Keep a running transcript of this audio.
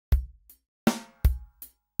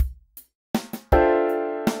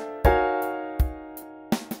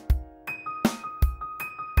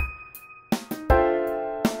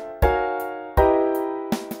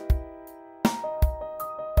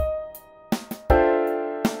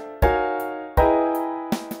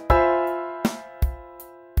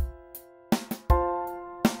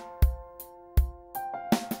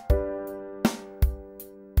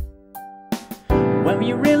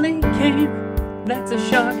you really came, that's a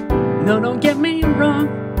shock. No, don't get me wrong,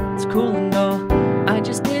 it's cool and all. I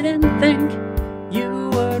just didn't think you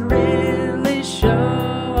would really show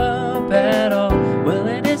up at all. Well,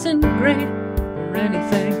 it isn't great or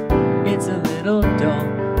anything, it's a little dull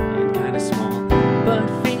and kinda small, but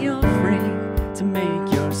feel free to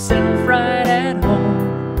make yourself right at home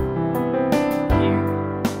here.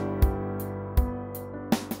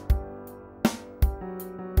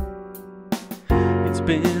 It's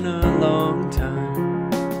been a long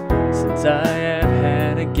time since I have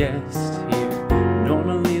had a guest here.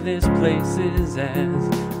 Normally this place is as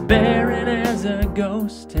barren as a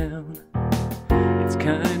ghost town. It's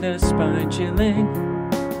kinda spine-chilling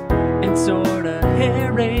and sorta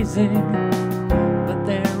hair-raising, but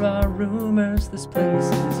there are rumors this place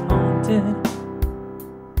is haunted,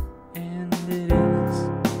 and it is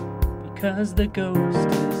because the ghost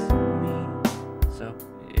is me, so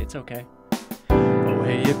it's okay. Oh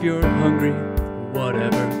hey, if you're hungry,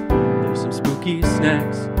 whatever, there's some spooky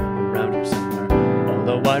snacks around here somewhere.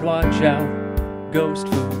 Although I'd watch out, ghost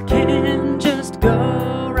food can just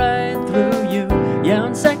go right through you. Yeah,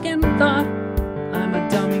 on second thought, I'm a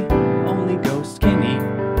dummy, only ghosts can eat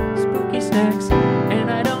spooky snacks, and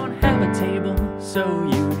I don't have a table, so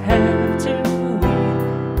you'd have to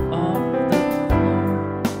eat off the floor.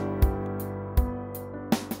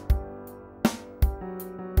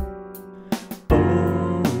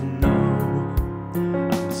 Oh no,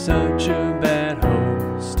 I'm such a bad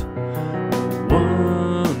host. No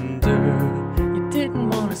wonder you didn't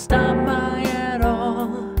want to stop by at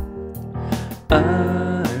all.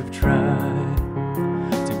 I've tried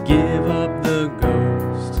to give up the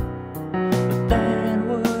ghost, but that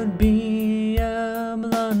would be a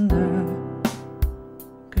blunder,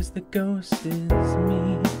 'cause the ghost is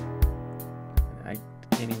me. I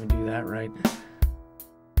can't even do that right.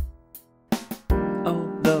 Oh,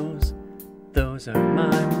 those are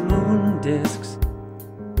my moon discs.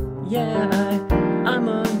 Yeah, I'm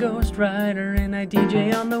a ghost writer and I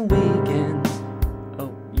DJ on the weekends.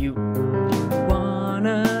 Oh, you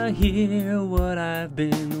wanna hear what I've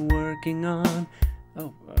been working on?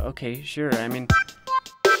 Oh, okay, sure, I mean...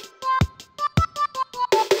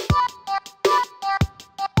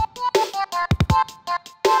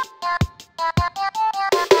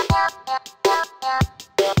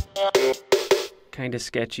 Kinda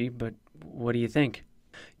sketchy, but what do you think?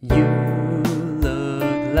 You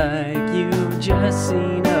look like you just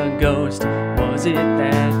seen a ghost. Was it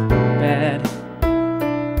that bad?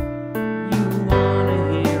 You wanna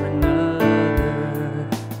hear another?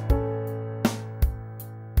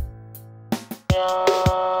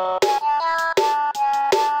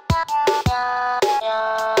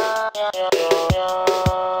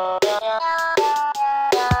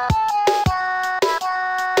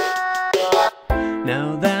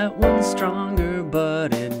 Now that one's stronger,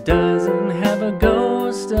 but it doesn't have a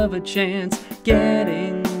ghost of a chance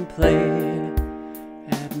getting played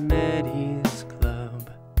at Meddy's Club.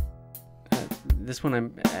 This one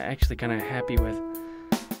I'm actually kind of happy with.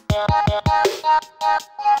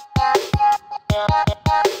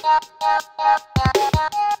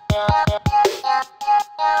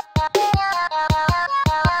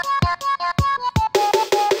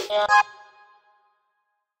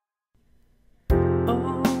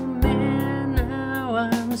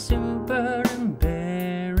 I'm super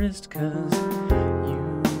embarrassed 'cause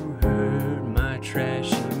you heard my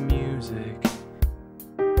trashy music.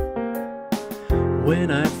 When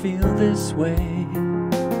I feel this way,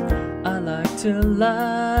 I like to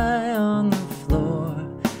lie on the floor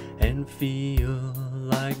and feel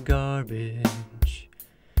like garbage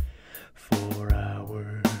for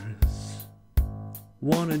hours.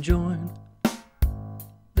 Wanna join?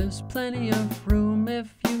 There's plenty of room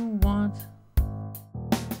if you want.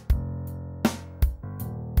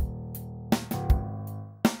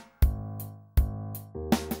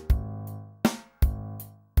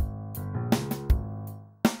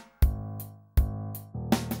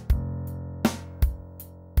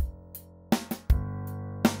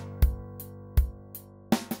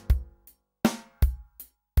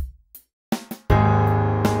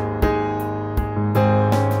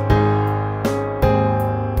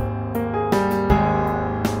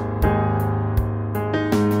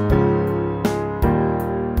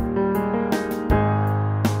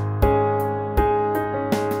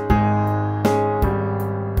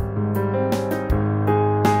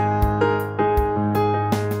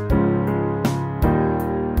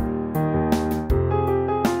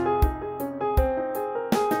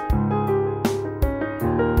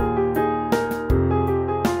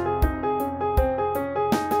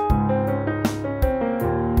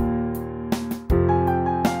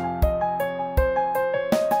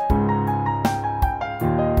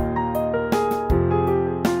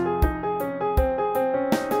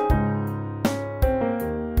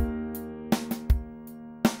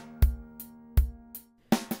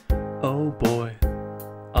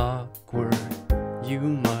 You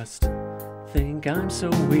must think I'm so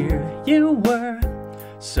weird. You were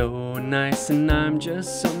so nice and I'm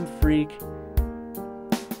just some freak.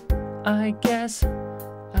 I guess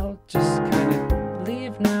I'll just kinda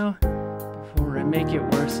leave now before I make it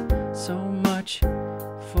worse. So much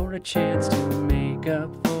for a chance to make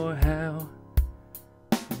up for how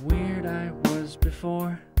weird I was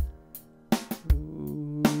before.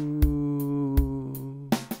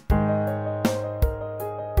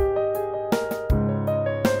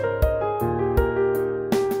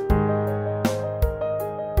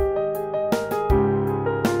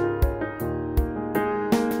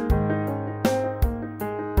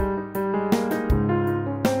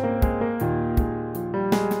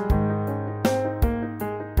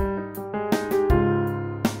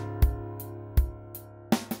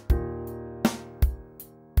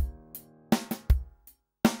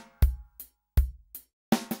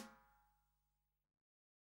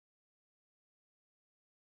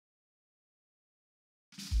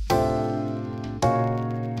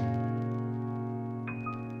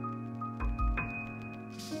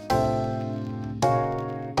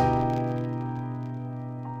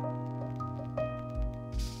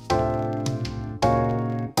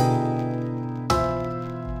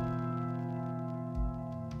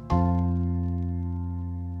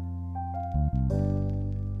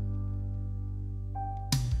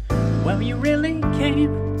 Well, you really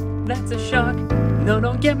came, that's a shock. No,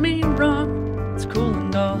 don't get me wrong, it's cool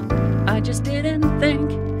and all. I just didn't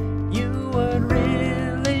think you would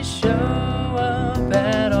really show up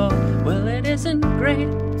at all. Well, it isn't great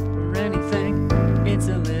or anything, it's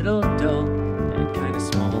a little dull and kinda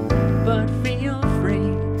small. But feel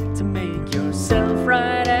free to make yourself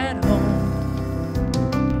right at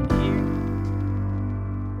home here.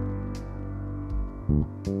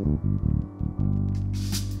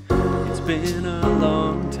 It's been a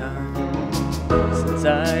long time since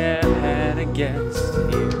I have had a guest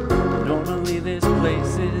here. Normally this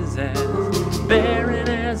place is as barren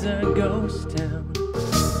as a ghost town.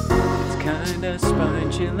 It's kinda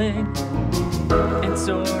spine-chilling and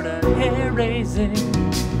sorta hair-raising,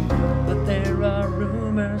 but there are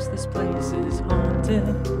rumors this place is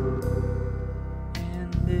haunted,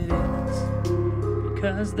 and it is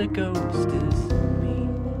because the ghost is me,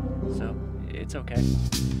 so it's okay.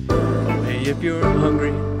 Oh, hey, if you're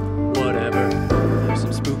hungry, whatever, there's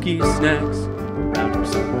some spooky snacks around here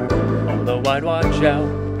somewhere. Although I'd watch out,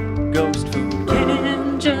 ghost food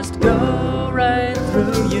can just go right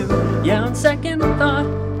through you. Yeah, on second thought,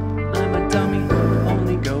 I'm a dummy,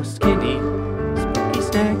 only ghosts can eat spooky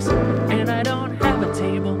snacks. And I don't have a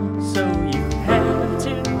table, so you have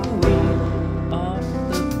to eat off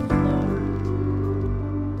the floor.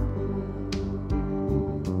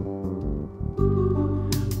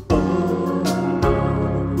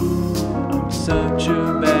 Such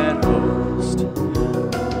a bad host.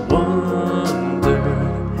 Wonder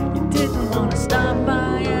you didn't want to stop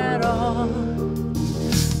by at all.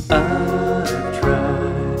 I've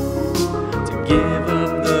tried to give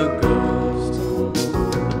up the ghost,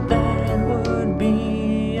 but that would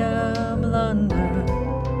be a blunder,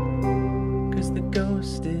 'cause the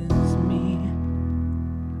ghost is me.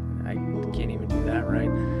 I can't even do that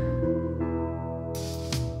right.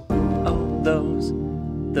 Oh,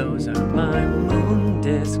 those are my moon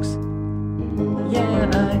discs. Yeah,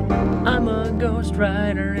 I'm a ghost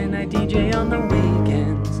rider and I DJ on the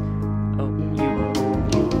weekends. Oh, you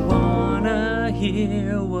wanna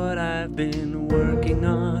hear what I've been working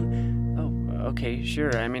on? Oh, okay,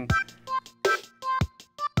 sure, I mean...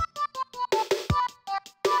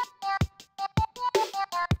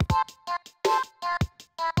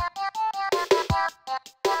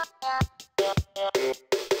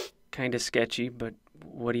 Kinda sketchy, but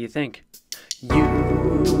what do you think? You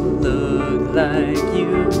look like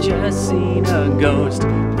you've just seen a ghost.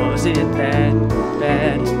 Was it that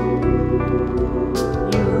bad?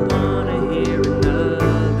 You wanna hear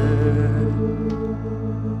another?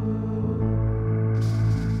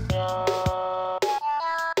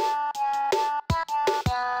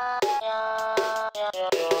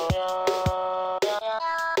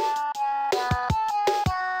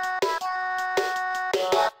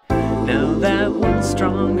 Now that one's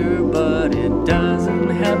stronger, but it doesn't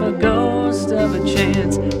have a ghost of a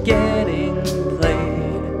chance getting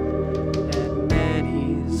played at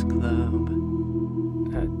Maddie's Club.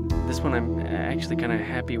 This one I'm actually kind of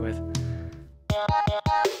happy with.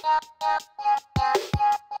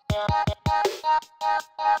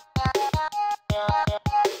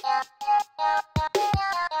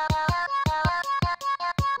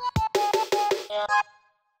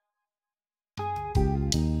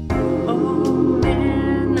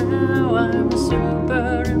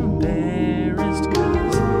 super embarrassed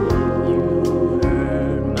 'cause you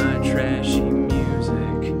heard my trashy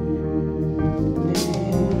music.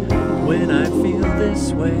 When I feel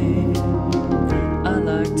this way, I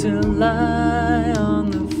like to lie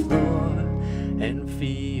on the floor and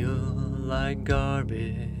feel like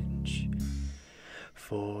garbage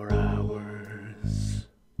for hours.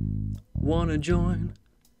 Wanna join?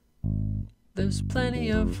 There's plenty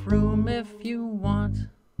of room if you want.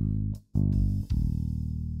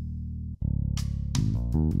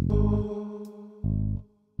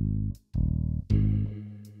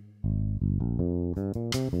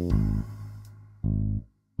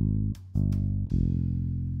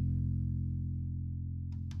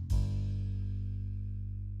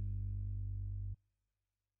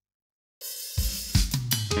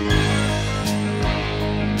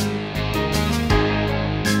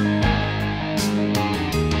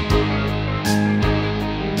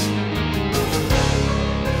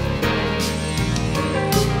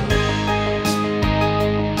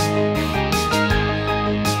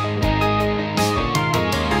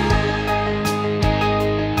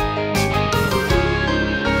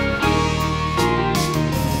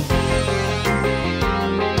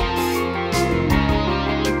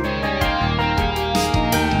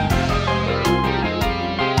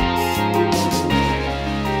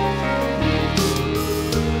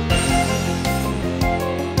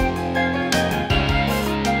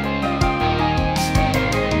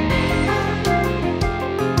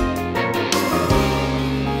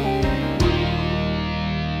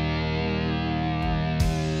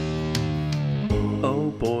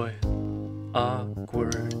 Oh boy,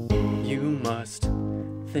 awkward. You must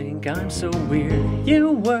think I'm so weird.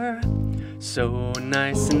 You were so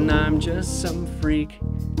nice and I'm just some freak.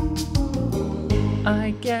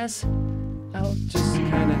 I guess I'll just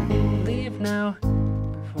kinda leave now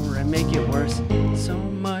before I make it worse. So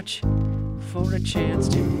much for a chance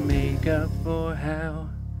to make up for how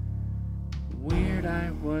weird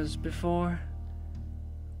I was before.